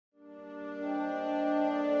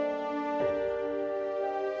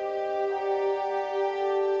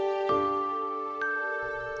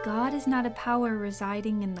God is not a power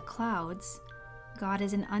residing in the clouds. God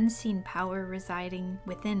is an unseen power residing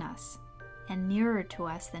within us, and nearer to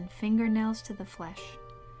us than fingernails to the flesh.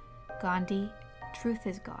 Gandhi, truth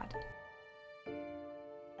is God.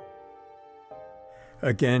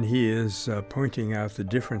 Again, he is pointing out the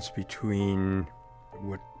difference between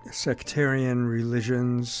what sectarian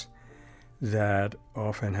religions that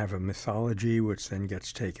often have a mythology which then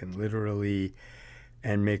gets taken literally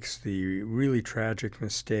and makes the really tragic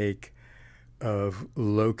mistake of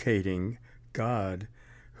locating God,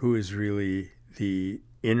 who is really the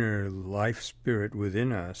inner life spirit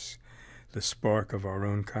within us, the spark of our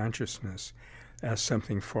own consciousness, as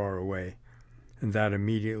something far away. And that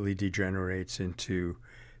immediately degenerates into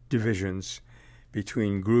divisions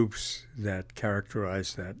between groups that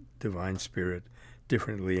characterize that divine spirit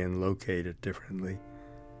differently and locate it differently.